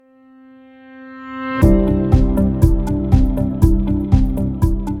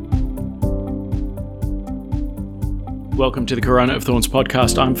welcome to the Corona of Thorns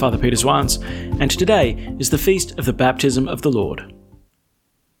podcast. I'm Father Peter Zwans, and today is the feast of the baptism of the Lord.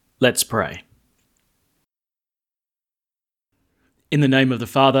 Let's pray. In the name of the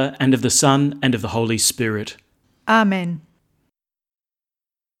Father, and of the Son, and of the Holy Spirit. Amen.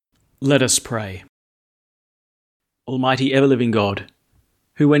 Let us pray. Almighty ever-living God,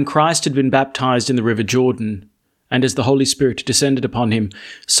 who when Christ had been baptized in the river Jordan, and as the Holy Spirit descended upon him,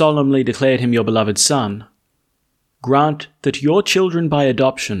 solemnly declared him your beloved Son, grant that your children by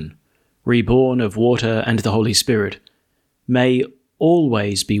adoption, reborn of water and the Holy Spirit, may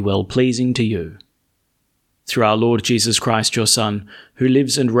always be well-pleasing to you. Through our Lord Jesus Christ, your Son, who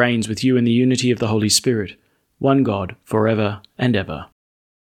lives and reigns with you in the unity of the Holy Spirit, one God, forever and ever.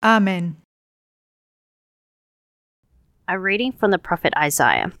 Amen. A reading from the prophet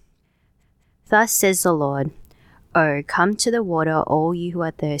Isaiah. Thus says the Lord, "Oh, come to the water, all you who are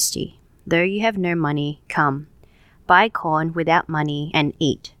thirsty. Though you have no money, come. Buy corn without money and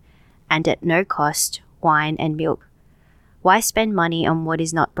eat, and at no cost wine and milk. Why spend money on what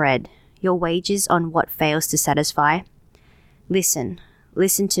is not bread, your wages on what fails to satisfy? Listen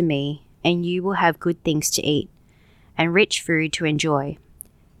to me, and you will have good things to eat, and rich food to enjoy.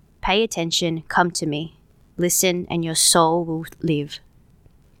 Pay attention, come to me. Listen, and your soul will live.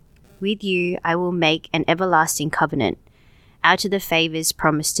 With you I will make an everlasting covenant, out of the favors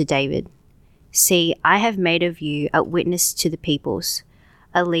promised to David. See, I have made of you a witness to the peoples,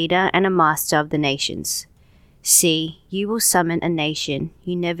 a leader and a master of the nations. See, you will summon a nation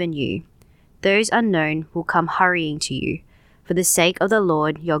you never knew. Those unknown will come hurrying to you, for the sake of the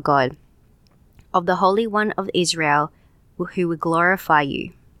Lord your God, of the Holy One of Israel, who will glorify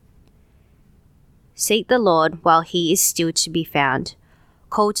you. Seek the Lord while he is still to be found.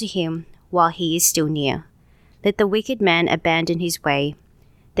 Call to him while he is still near. Let the wicked man abandon his way,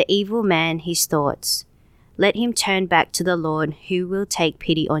 the evil man his thoughts. Let him turn back to the Lord, who will take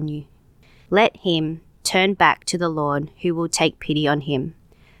pity on you. Let him turn back to the Lord, who will take pity on him,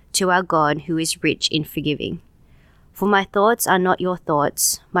 to our God, who is rich in forgiving. For my thoughts are not your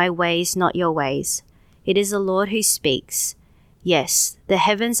thoughts, my ways not your ways. It is the Lord who speaks. Yes, the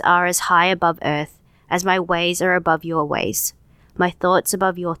heavens are as high above earth, as my ways are above your ways, my thoughts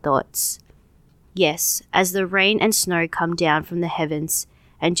above your thoughts. Yes, as the rain and snow come down from the heavens,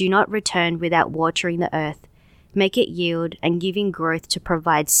 and do not return without watering the earth, make it yield and giving growth to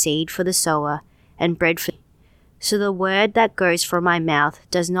provide seed for the sower and bread for. So the word that goes from my mouth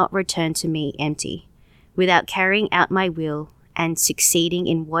does not return to me empty, without carrying out my will and succeeding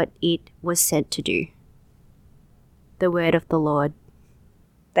in what it was sent to do." The word of the Lord.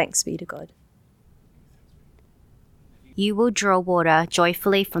 Thanks be to God. You will draw water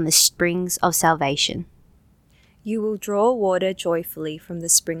joyfully from the springs of salvation. You will draw water joyfully from the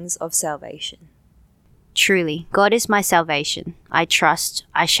springs of salvation. Truly, God is my salvation. I trust,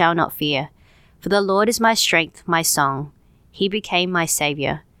 I shall not fear. For the Lord is my strength, my song. He became my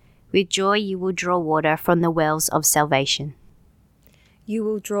Saviour. With joy you will draw water from the wells of salvation. You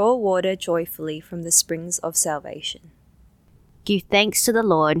will draw water joyfully from the springs of salvation. Give thanks to the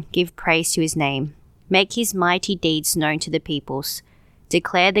Lord, give praise to his name. Make his mighty deeds known to the peoples.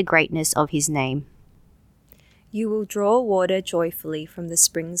 Declare the greatness of his name. You will draw water joyfully from the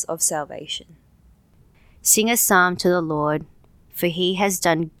springs of salvation. Sing a psalm to the Lord, for he has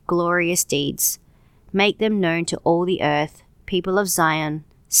done glorious deeds. Make them known to all the earth. People of Zion,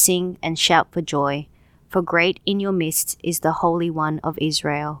 sing and shout for joy, for great in your midst is the Holy One of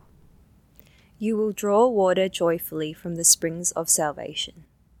Israel. You will draw water joyfully from the springs of salvation.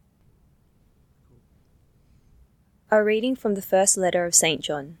 A reading from the first letter of St.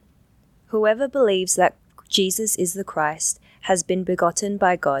 John. Whoever believes that Jesus is the Christ has been begotten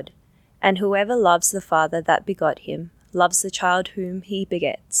by God, and whoever loves the Father that begot him loves the child whom he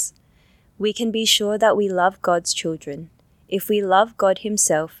begets. We can be sure that we love God's children if we love God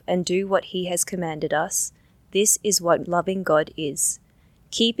himself and do what he has commanded us. This is what loving God is,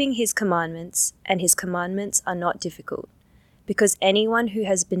 keeping his commandments, and his commandments are not difficult, because anyone who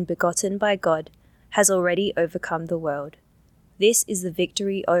has been begotten by God has already overcome the world. This is the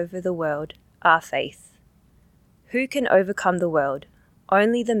victory over the world, our faith. Who can overcome the world?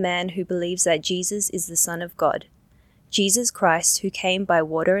 Only the man who believes that Jesus is the Son of God, Jesus Christ, who came by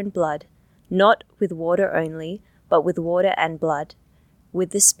water and blood, not with water only, but with water and blood, with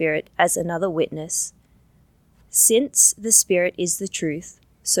the Spirit as another witness. Since the Spirit is the truth,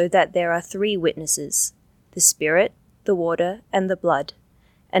 so that there are three witnesses, the Spirit, the water, and the blood,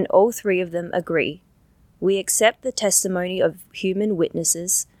 and all three of them agree. We accept the testimony of human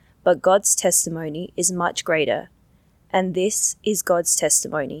witnesses, but God's testimony is much greater, and this is God's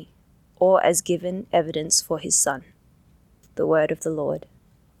testimony, or as given evidence for his Son. The word of the Lord.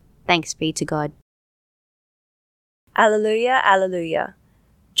 Thanks be to God. Alleluia, alleluia.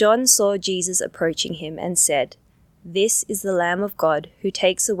 John saw Jesus approaching him and said, "This is the Lamb of God who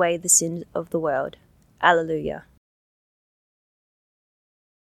takes away the sin of the world." Alleluia.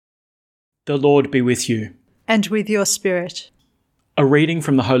 The Lord be with you. And with your spirit. A reading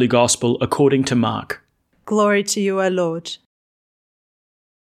from the Holy Gospel according to Mark. Glory to you, O Lord.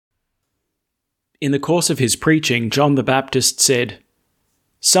 In the course of his preaching, John the Baptist said,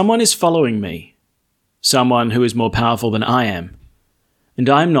 "Someone is following me, someone who is more powerful than I am, and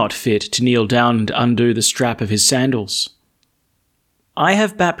I am not fit to kneel down and undo the strap of his sandals. I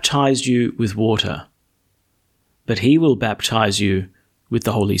have baptized you with water, but he will baptize you with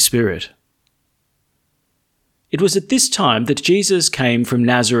the Holy Spirit." It was at this time that Jesus came from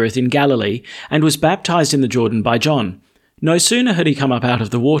Nazareth in Galilee and was baptized in the Jordan by John. No sooner had he come up out of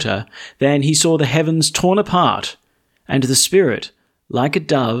the water than he saw the heavens torn apart and the Spirit, like a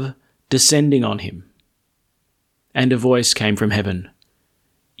dove, descending on him. And a voice came from heaven,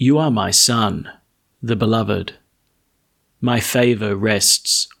 "You are my Son, the Beloved. My favour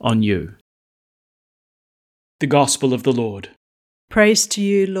rests on you." The Gospel of the Lord. Praise to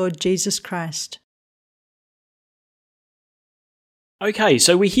you, Lord Jesus Christ. Okay,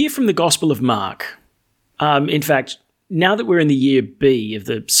 so we hear from the Gospel of Mark. In fact, now that we're in the year B of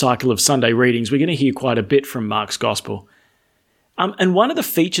the cycle of Sunday readings, we're going to hear quite a bit from Mark's Gospel. And one of the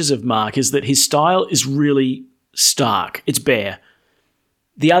features of Mark is that his style is really stark. It's bare.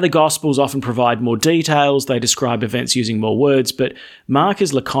 The other Gospels often provide more details, they describe events using more words, but Mark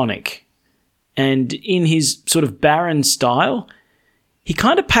is laconic. And in his sort of barren style, he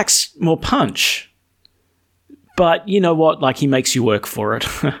kind of packs more punch. But you know what? Like, he makes you work for it.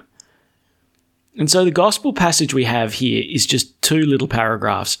 And so the gospel passage we have here is just 2 little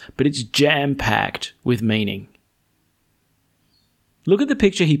paragraphs, but it's jam-packed with meaning. Look at the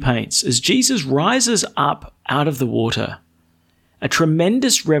picture he paints. As Jesus rises up out of the water, a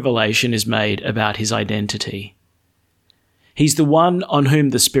tremendous revelation is made about his identity. He's the one on whom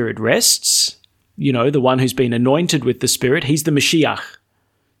the Spirit rests, the one who's been anointed with the Spirit. He's the Mashiach,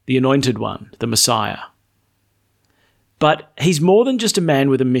 the anointed one, the Messiah. But he's more than just a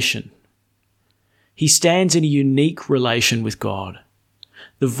man with a mission. He stands in a unique relation with God.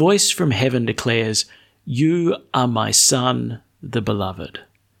 The voice from heaven declares, "You are my Son, the Beloved.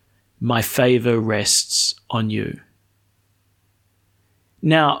 My favour rests on you."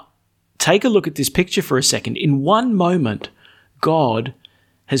 Now, take a look at this picture for a second. In one moment, God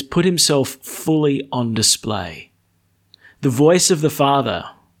has put himself fully on display. The voice of the Father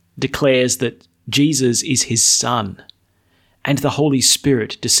declares that Jesus is his Son, and the Holy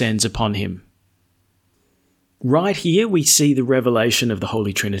Spirit descends upon him. Right here we see the revelation of the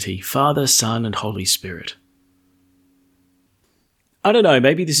Holy Trinity, Father, Son, and Holy Spirit. I don't know,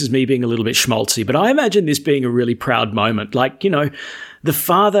 maybe this is me being a little bit schmaltzy, but I imagine this being a really proud moment. Like, the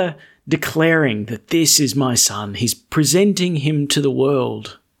Father declaring that this is my Son. He's presenting him to the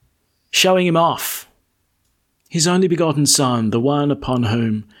world, showing him off. His only begotten Son, the one upon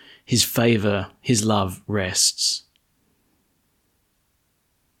whom his favour, his love rests.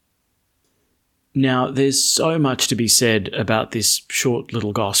 Now, there's so much to be said about this short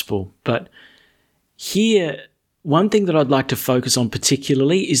little gospel, but here, one thing that I'd like to focus on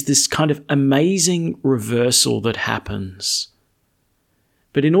particularly is this kind of amazing reversal that happens.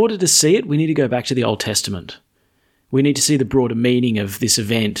 But in order to see it, we need to go back to the Old Testament. We need to see the broader meaning of this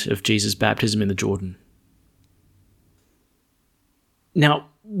event of Jesus' baptism in the Jordan. Now,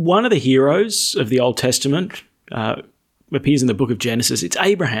 one of the heroes of the Old Testament appears in the book of Genesis. It's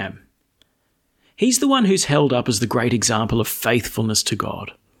Abraham. He's the one who's held up as the great example of faithfulness to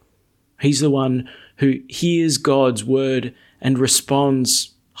God. He's the one who hears God's word and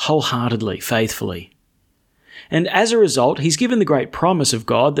responds wholeheartedly, faithfully. And as a result, he's given the great promise of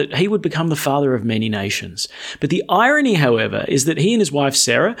God that he would become the father of many nations. But the irony, however, is that he and his wife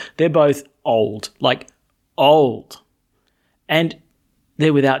Sarah, they're both old. And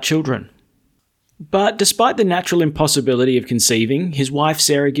they're without children. But despite the natural impossibility of conceiving, his wife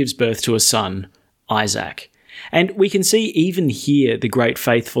Sarah gives birth to a son, Isaac. And we can see even here the great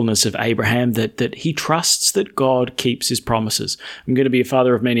faithfulness of Abraham, that he trusts that God keeps his promises. I'm going to be a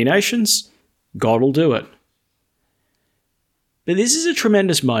father of many nations. God will do it. But this is a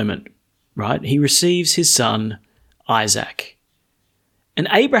tremendous moment, right? He receives his son, Isaac. And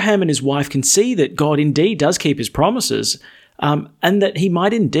Abraham and his wife can see that God indeed does keep his promises, and that he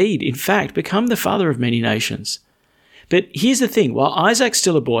might indeed, in fact, become the father of many nations. But here's the thing, while Isaac's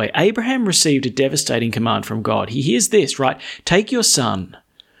still a boy, Abraham received a devastating command from God. He hears this, right? Take your son,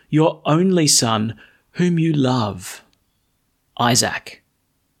 your only son, whom you love, Isaac,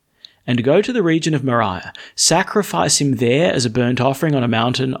 and go to the region of Moriah. Sacrifice him there as a burnt offering on a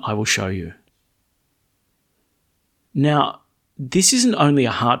mountain I will show you." Now, this isn't only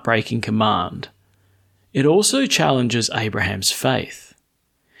a heartbreaking command. It also challenges Abraham's faith.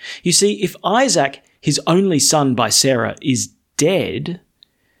 You see, if Isaac, his only son by Sarah, is dead,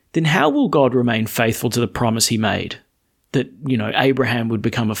 then how will God remain faithful to the promise he made? That, Abraham would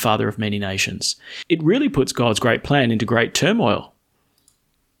become a father of many nations. It really puts God's great plan into great turmoil.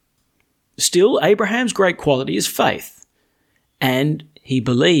 Still, Abraham's great quality is faith, and he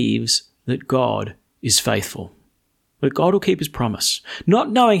believes that God is faithful, that God will keep his promise.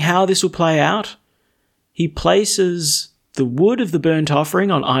 Not knowing how this will play out, he places the wood of the burnt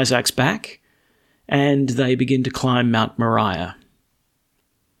offering on Isaac's back, and they begin to climb Mount Moriah.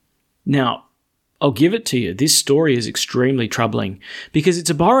 Now, I'll give it to you, this story is extremely troubling because it's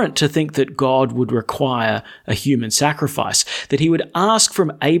abhorrent to think that God would require a human sacrifice, that he would ask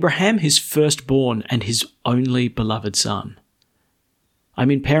from Abraham his firstborn and his only beloved son. I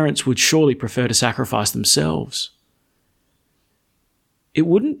mean, parents would surely prefer to sacrifice themselves. It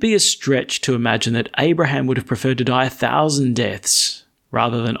wouldn't be a stretch to imagine that Abraham would have preferred to die 1,000 deaths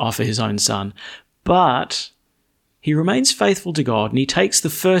rather than offer his own son, but he remains faithful to God and he takes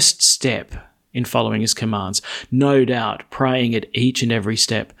the first step in following his commands, no doubt praying at each and every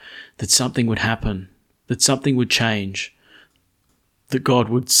step that something would happen, that something would change, that God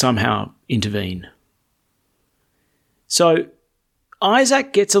would somehow intervene. So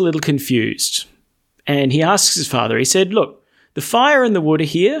Isaac gets a little confused and he asks his father, he said, "Look, the fire and the wood are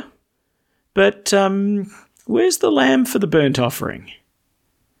here, but where's the lamb for the burnt offering?"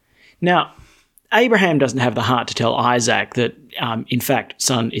 Now, Abraham doesn't have the heart to tell Isaac that, in fact,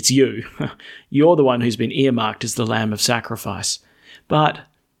 son, it's you. You're the one who's been earmarked as the lamb of sacrifice. But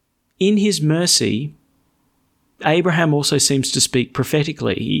in his mercy, Abraham also seems to speak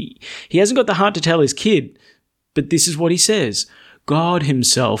prophetically. He hasn't got the heart to tell his kid, but this is what he says: "God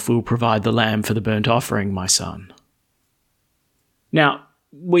himself will provide the lamb for the burnt offering, my son." Now,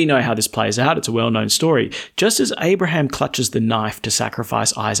 we know how this plays out. It's a well-known story. Just as Abraham clutches the knife to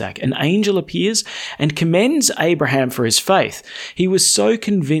sacrifice Isaac, an angel appears and commends Abraham for his faith. He was so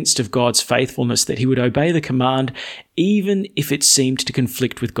convinced of God's faithfulness that he would obey the command even if it seemed to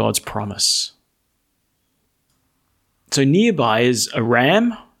conflict with God's promise. So nearby is a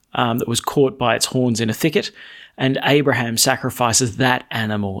ram that was caught by its horns in a thicket, and Abraham sacrifices that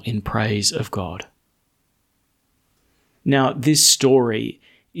animal in praise of God. Now, this story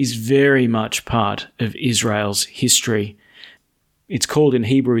is very much part of Israel's history. It's called in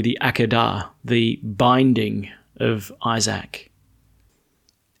Hebrew the Akedah, the binding of Isaac.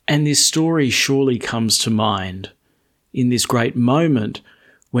 And this story surely comes to mind in this great moment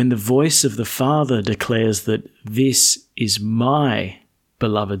when the voice of the Father declares that this is my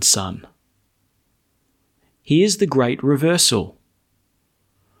beloved Son. Here's the great reversal.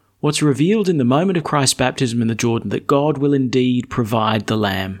 What's revealed in the moment of Christ's baptism in the Jordan, that God will indeed provide the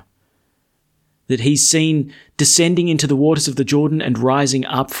Lamb, that he's seen descending into the waters of the Jordan and rising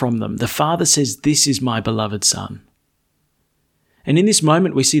up from them. The Father says, "This is my beloved Son." And in this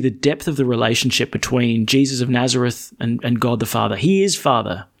moment, we see the depth of the relationship between Jesus of Nazareth and God the Father. He is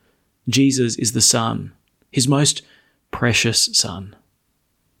Father. Jesus is the Son, his most precious Son.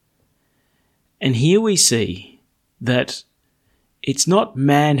 And here we see that it's not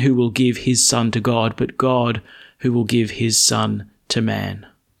man who will give his son to God, but God who will give his son to man.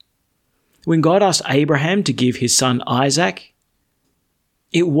 When God asked Abraham to give his son Isaac,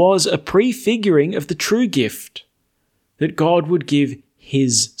 it was a prefiguring of the true gift that God would give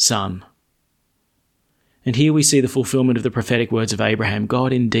his son. And here we see the fulfillment of the prophetic words of Abraham.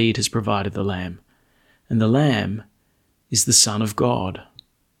 God indeed has provided the Lamb, and the Lamb is the Son of God.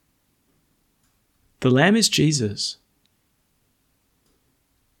 The Lamb is Jesus.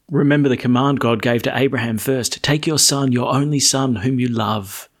 Remember the command God gave to Abraham first: take your son, your only son, whom you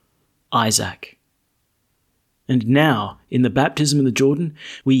love, Isaac. And now, in the baptism in the Jordan,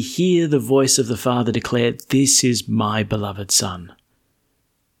 we hear the voice of the Father declare, "This is my beloved Son,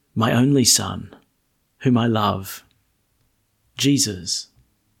 my only Son, whom I love, Jesus."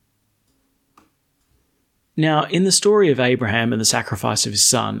 Now, in the story of Abraham and the sacrifice of his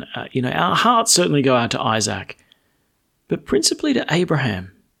son, our hearts certainly go out to Isaac, but principally to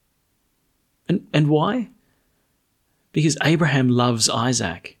Abraham. And why? Because Abraham loves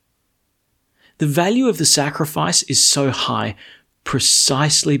Isaac. The value of the sacrifice is so high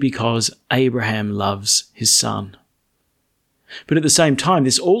precisely because Abraham loves his son. But at the same time,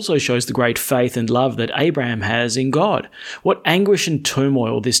 this also shows the great faith and love that Abraham has in God. What anguish and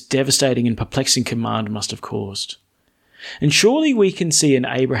turmoil this devastating and perplexing command must have caused. And surely we can see in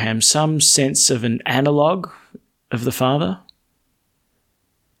Abraham some sense of an analogue of the Father.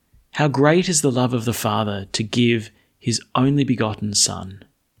 How great is the love of the Father to give his only begotten Son,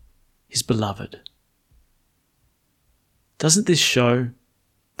 his beloved. Doesn't this show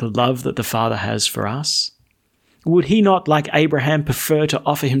the love that the Father has for us? Would he not, like Abraham, prefer to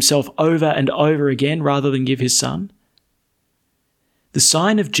offer himself over and over again rather than give his Son? The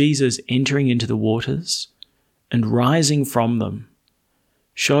sign of Jesus entering into the waters and rising from them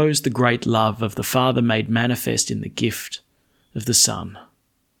shows the great love of the Father made manifest in the gift of the Son.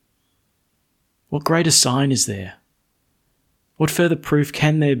 What greater sign is there? What further proof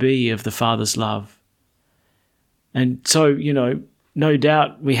can there be of the Father's love? And so, no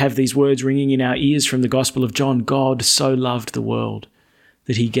doubt we have these words ringing in our ears from the Gospel of John. God so loved the world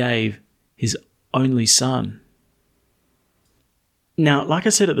that he gave his only Son. Now, like I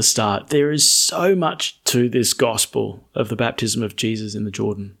said at the start, there is so much to this gospel of the baptism of Jesus in the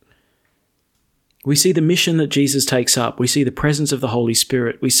Jordan. We see the mission that Jesus takes up. We see the presence of the Holy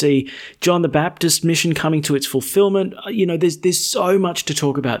Spirit. We see John the Baptist's mission coming to its fulfillment. There's so much to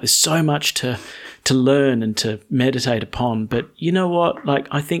talk about. There's so much to learn and to meditate upon. But you know what?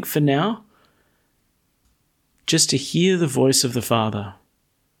 I think for now, just to hear the voice of the Father,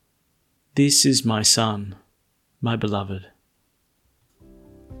 "This is my Son, my beloved."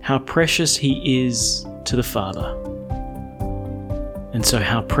 How precious he is to the Father. And so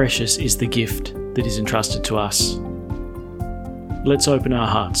how precious is the gift that is entrusted to us. Let's open our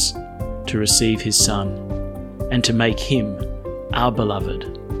hearts to receive his Son and to make him our beloved.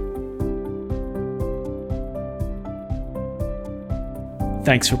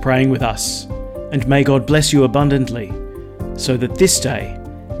 Thanks for praying with us, and may God bless you abundantly, so that this day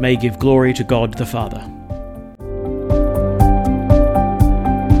may give glory to God the Father.